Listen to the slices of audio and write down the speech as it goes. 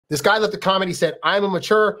This guy left a comment. He said, I'm a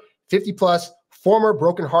mature 50 plus, former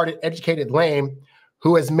brokenhearted, educated lame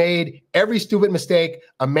who has made every stupid mistake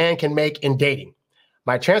a man can make in dating.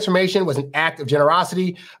 My transformation was an act of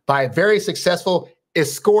generosity by a very successful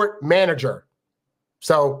escort manager.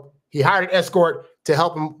 So he hired an escort to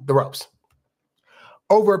help him the ropes.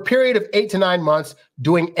 Over a period of 8 to 9 months,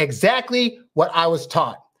 doing exactly what I was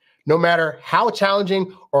taught, no matter how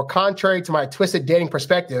challenging or contrary to my twisted dating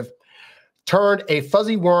perspective, turned a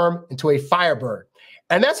fuzzy worm into a firebird.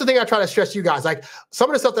 And that's the thing I try to stress to you guys. Like some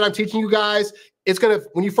of the stuff that I'm teaching you guys, it's going to,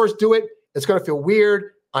 when you first do it, it's going to feel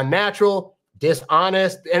weird, unnatural,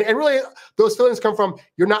 dishonest. And really those feelings come from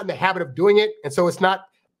you're not in the habit of doing it. And so it's not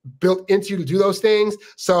built into you to do those things.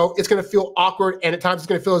 So it's going to feel awkward. And at times it's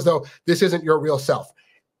going to feel as though this isn't your real self.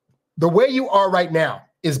 The way you are right now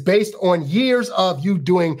is based on years of you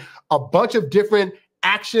doing a bunch of different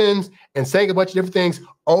actions and saying a bunch of different things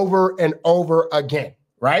over and over again,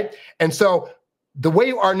 right? And so the way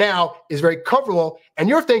you are now is very comfortable, and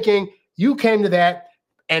you're thinking you came to that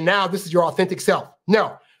and now this is your authentic self.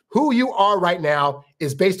 No, who you are right now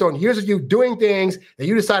is based on years of you doing things that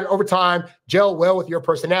you decided over time gel well with your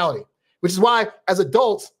personality, which is why as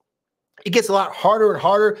adults, it gets a lot harder and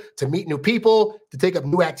harder to meet new people, to take up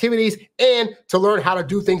new activities, and to learn how to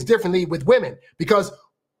do things differently with women. Because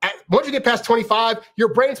once you get past 25,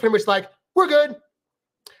 your brain's pretty much like, we're good.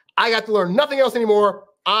 I got to learn nothing else anymore.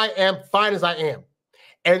 I am fine as I am.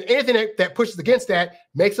 And anything that pushes against that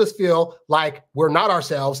makes us feel like we're not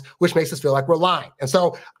ourselves, which makes us feel like we're lying. And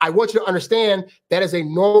so I want you to understand that is a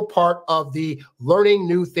normal part of the learning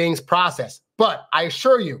new things process. But I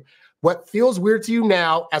assure you, what feels weird to you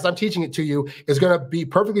now, as I'm teaching it to you, is going to be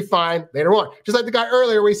perfectly fine later on. Just like the guy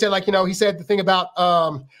earlier where he said, like, you know, he said the thing about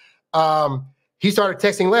he started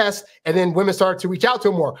texting less and then women started to reach out to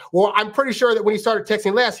him more. Well, I'm pretty sure that when he started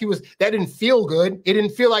texting less, that didn't feel good. It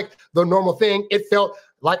didn't feel like the normal thing. It felt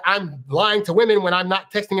like I'm lying to women when I'm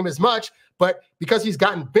not texting him as much. But because he's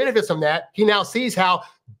gotten benefits from that, he now sees how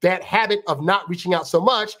that habit of not reaching out so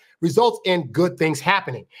much results in good things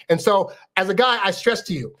happening. And so as a guy, I stress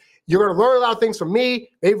to you, you're going to learn a lot of things from me,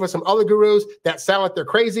 maybe from some other gurus that sound like they're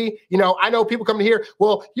crazy. You know, I know people come to here,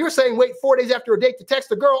 well, you're saying wait 4 days after a date to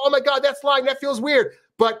text a girl. Oh my God, that's lying. That feels weird.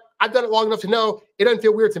 But I've done it long enough to know it doesn't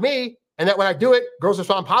feel weird to me. And that when I do it, girls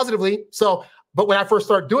respond positively. So, but when I first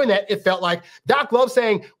started doing that, it felt like Doc loves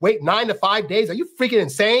saying, wait 9 to 5 days. Are you freaking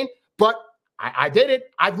insane? But I did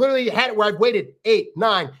it. I've literally had it where I've waited 8,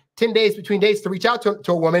 9, 10 days between dates to reach out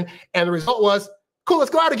to a woman. And the result was, cool,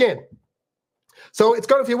 let's go out again. So it's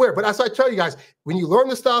going to feel weird. But that's what I tell you guys, when you learn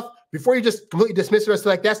the stuff, before you just completely dismiss it as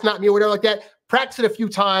like, that's not me or whatever like that, practice it a few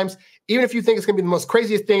times, even if you think it's going to be the most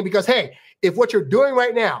craziest thing, because, hey, if what you're doing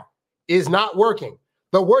right now is not working,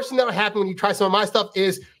 the worst thing that will happen when you try some of my stuff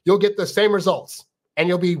is you'll get the same results and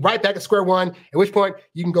you'll be right back at square one, at which point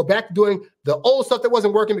you can go back to doing the old stuff that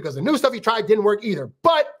wasn't working because the new stuff you tried didn't work either.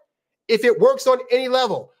 But if it works on any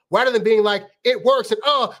level, rather than being like, it works and,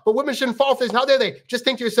 oh, but women shouldn't fall for this, how dare they? Just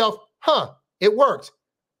think to yourself, huh, it worked.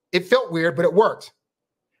 It felt weird, but it worked.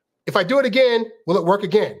 If I do it again, will it work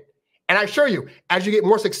again? And I assure you, as you get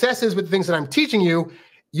more successes with the things that I'm teaching you,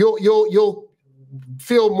 you'll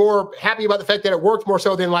feel more happy about the fact that it worked more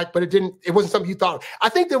so than like, but it wasn't something you thought. I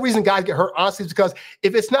think the reason guys get hurt, honestly, is because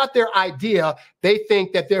if it's not their idea, they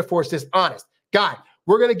think that therefore it's dishonest. Guy,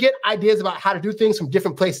 we're going to get ideas about how to do things from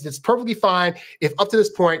different places. It's perfectly fine if up to this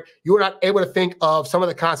point, you were not able to think of some of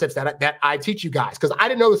the concepts that I teach you guys. Because I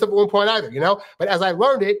didn't know this stuff at one point either, you know? But as I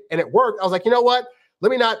learned it and it worked, I was like, you know what? Let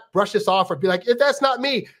me not brush this off or be like, if that's not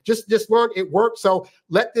me, just learn it worked. So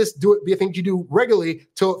let this be a thing you do regularly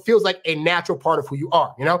till it feels like a natural part of who you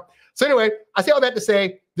are, you know? So anyway, I say all that to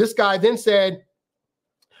say, this guy then said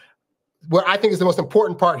what I think is the most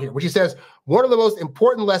important part here, which he says, one of the most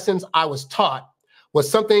important lessons I was taught was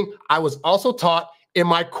something I was also taught in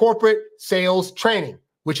my corporate sales training,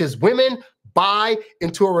 which is women buy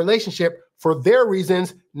into a relationship for their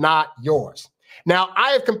reasons, not yours. Now,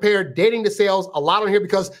 I have compared dating to sales a lot on here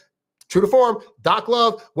because, true to form, Doc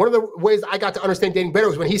Love, one of the ways I got to understand dating better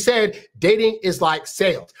was when he said dating is like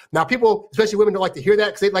sales. Now, people, especially women, don't like to hear that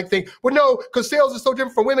because they like to think, well, no, because sales is so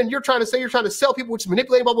different from women. You're trying to sell people, which is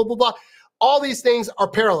manipulating, blah, blah, blah, blah. All these things are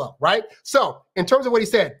parallel, right? So in terms of what he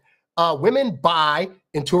said, women buy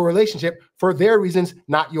into a relationship for their reasons,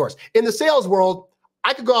 not yours. In the sales world,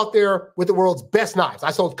 I could go out there with the world's best knives. I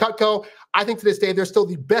sold Cutco. I think to this day, they're still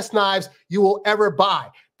the best knives you will ever buy.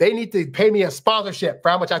 They need to pay me a sponsorship for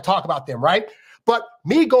how much I talk about them, right? But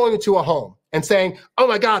me going into a home and saying, oh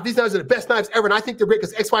my God, these knives are the best knives ever, and I think they're great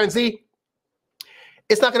because X, Y, and Z,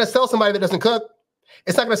 it's not going to sell somebody that doesn't cook.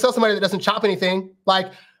 It's not going to sell somebody that doesn't chop anything.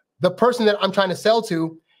 Like the person that I'm trying to sell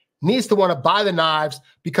to needs to want to buy the knives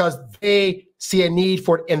because they see a need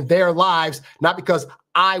for it in their lives, not because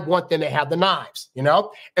I want them to have the knives, you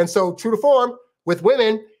know? And so true to form, with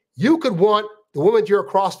women, you could want the woman you're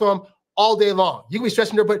across from all day long. You can be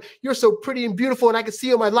stressing her, but you're so pretty and beautiful, and I can see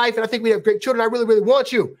you in my life, and I think we have great children. I really, really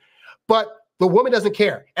want you. But the woman doesn't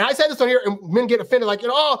care. And I said this on here, and men get offended, like,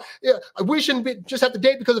 oh, yeah, we shouldn't just have to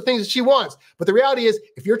date because of things that she wants. But the reality is,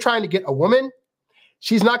 if you're trying to get a woman,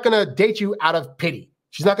 she's not going to date you out of pity.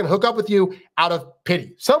 She's not going to hook up with you out of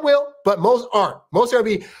pity. Some will, but most aren't. Most are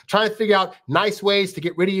going to be trying to figure out nice ways to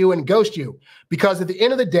get rid of you and ghost you. Because at the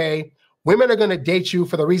end of the day, women are going to date you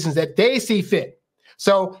for the reasons that they see fit.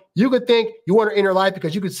 So you could think you want her in your life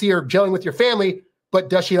because you could see her gelling with your family, but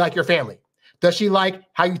does she like your family? Does she like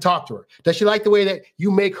how you talk to her? Does she like the way that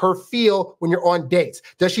you make her feel when you're on dates?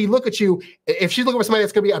 Does she look at you? If she's looking for somebody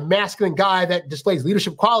that's going to be a masculine guy that displays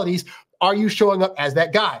leadership qualities, are you showing up as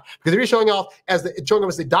that guy? Because if you're showing up as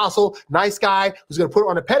the docile, nice guy who's going to put her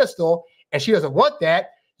on a pedestal, and she doesn't want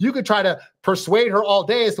that, you could try to persuade her all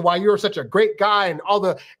day as to why you're such a great guy and all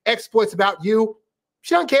the exploits about you.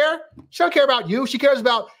 She don't care. She don't care about you. She cares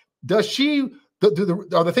about, does she,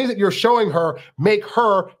 are the things that you're showing her make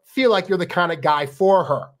her feel like you're the kind of guy for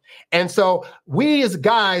her? And so we as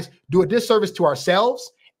guys do a disservice to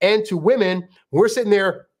ourselves and to women. We're sitting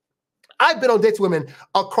there. I've been on dates with women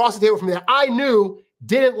across the table from there I knew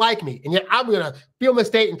didn't like me. And yet I'm going to be on this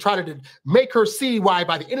date and try to make her see why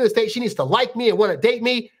by the end of this date, she needs to like me and want to date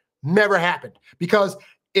me. Never happened. Because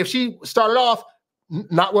if she started off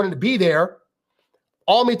not wanting to be there,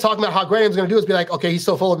 all me talking about how great I was going to do is be like, okay, he's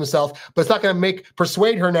so full of himself, but it's not going to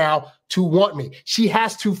persuade her now to want me. She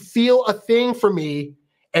has to feel a thing for me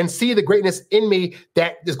and see the greatness in me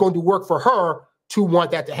that is going to work for her to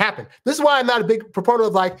want that to happen. This is why I'm not a big proponent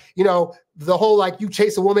of, like, you know, the whole, like, you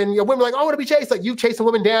chase a woman, you know, women are like, oh, I want to be chased. Like, you chase a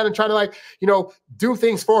woman down and try to, like, you know, do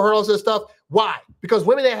things for her, all this stuff. Why? Because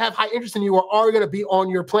women that have high interest in you are already going to be on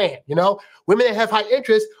your plan. You know, women that have high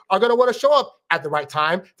interest are going to want to show up at the right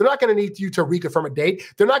time. They're not going to need you to reconfirm a date.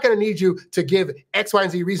 They're not going to need you to give X, Y,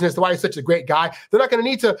 and Z reason as to why you're such a great guy. They're not going to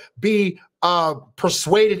need to be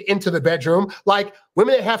persuaded into the bedroom. Like,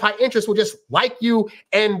 women that have high interest will just like you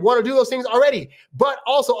and want to do those things already. But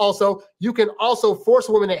also, you can also force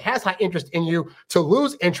a woman that has high interest in you to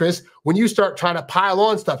lose interest when you start trying to pile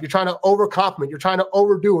on stuff. You're trying to overcompliment. You're trying to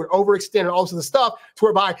overdo and overextend and all this other stuff, to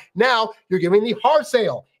whereby now you're giving the hard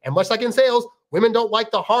sale. And much like in sales, women don't like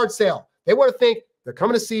the hard sale. They want to think they're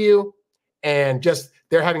coming to see you and just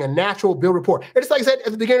they're having a natural build rapport. And it's like I said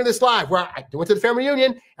at the beginning of this live, where I went to the family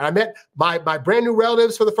reunion and I met my brand new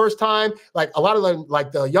relatives for the first time, like a lot of them,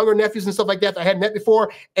 like the younger nephews and stuff like that I hadn't met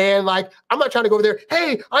before. And like, I'm not trying to go over there,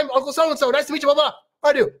 hey, I'm Uncle so-and-so, nice to meet you, blah, blah.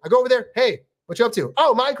 I do. I go over there, hey, what you up to?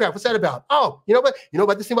 Oh, Minecraft, what's that about? Oh, you know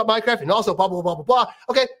about this thing about Minecraft? And also blah, blah, blah, blah, blah.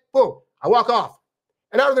 Okay, boom, I walk off.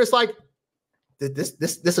 And out of there's like,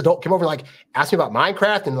 this adult came over and like asked me about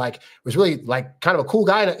Minecraft and like was really like kind of a cool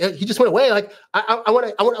guy. And he just went away. Like, I want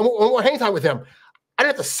to hang time with him. I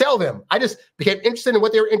didn't have to sell them. I just became interested in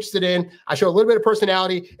what they were interested in. I showed a little bit of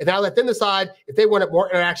personality, and then I let them decide if they wanted more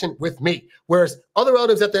interaction with me. Whereas other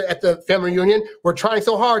relatives at the family reunion were trying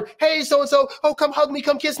so hard. Hey, so-and-so, oh, come hug me,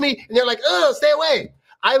 come kiss me. And they're like, oh, stay away.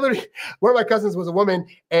 One of my cousins was a woman,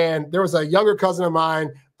 and there was a younger cousin of mine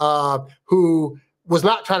who was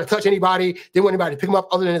not trying to touch anybody, didn't want anybody to pick him up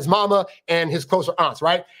other than his mama and his closer aunts,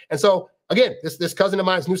 right? And so, again, this cousin of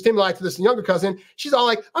mine's new stimuli to this younger cousin, she's all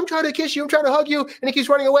like, I'm trying to kiss you, I'm trying to hug you, and he keeps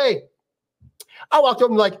running away. I walked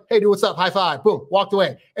over and like, hey, dude, what's up? High five. Boom, walked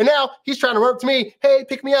away. And now he's trying to run up to me, hey,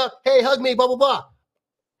 pick me up, hey, hug me, blah, blah, blah.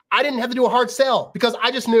 I didn't have to do a hard sell because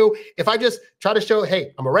I just knew if I just try to show,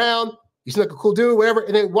 hey, I'm around, you seem like a cool dude, whatever,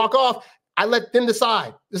 and then walk off, I let them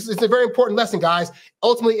decide. This is a very important lesson, guys.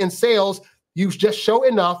 Ultimately, in sales, you just show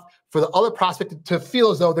enough for the other prospect to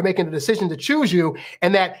feel as though they're making the decision to choose you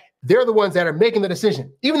and that they're the ones that are making the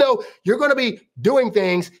decision. Even though you're going to be doing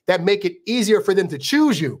things that make it easier for them to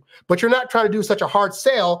choose you, but you're not trying to do such a hard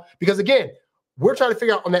sell because, again, we're trying to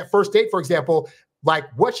figure out on that first date, for example, like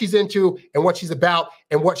what she's into and what she's about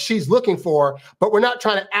and what she's looking for, but we're not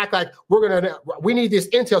trying to act like we need this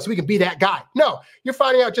intel so we can be that guy. No, you're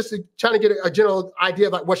finding out just trying to get a general idea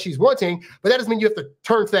of like what she's wanting, but that doesn't mean you have to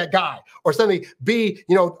turn to that guy or suddenly be,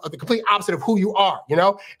 you know, the complete opposite of who you are, you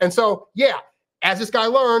know? And so, yeah, as this guy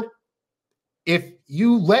learned, if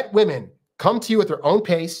you let women come to you at their own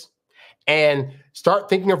pace and start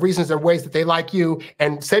thinking of reasons and ways that they like you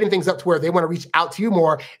and setting things up to where they want to reach out to you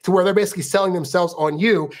more, to where they're basically selling themselves on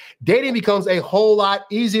you, dating becomes a whole lot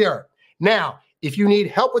easier. Now, if you need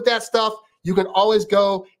help with that stuff, you can always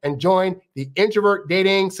go and join the Introvert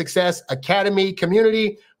Dating Success Academy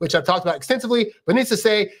community, which I've talked about extensively. But needs to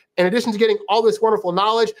say, in addition to getting all this wonderful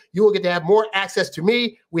knowledge, you will get to have more access to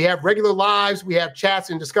me. We have regular lives. We have chats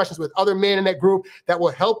and discussions with other men in that group that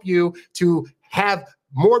will help you to have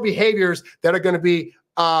more behaviors that are going to be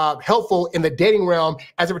helpful in the dating realm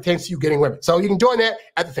as it pertains to you getting women. So you can join that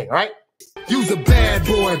at the thing, all right? You's a bad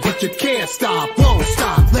boy, but you can't stop, won't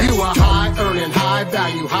stop. You a high earning, high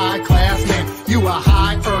value, high class man. You a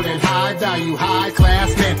high earning, high value, high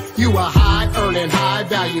class man. You a high earning, high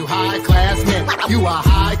value, high class man. You a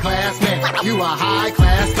high class man. You a high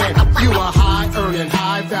class man. You a high earning,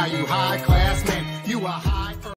 high value, high class man. You a high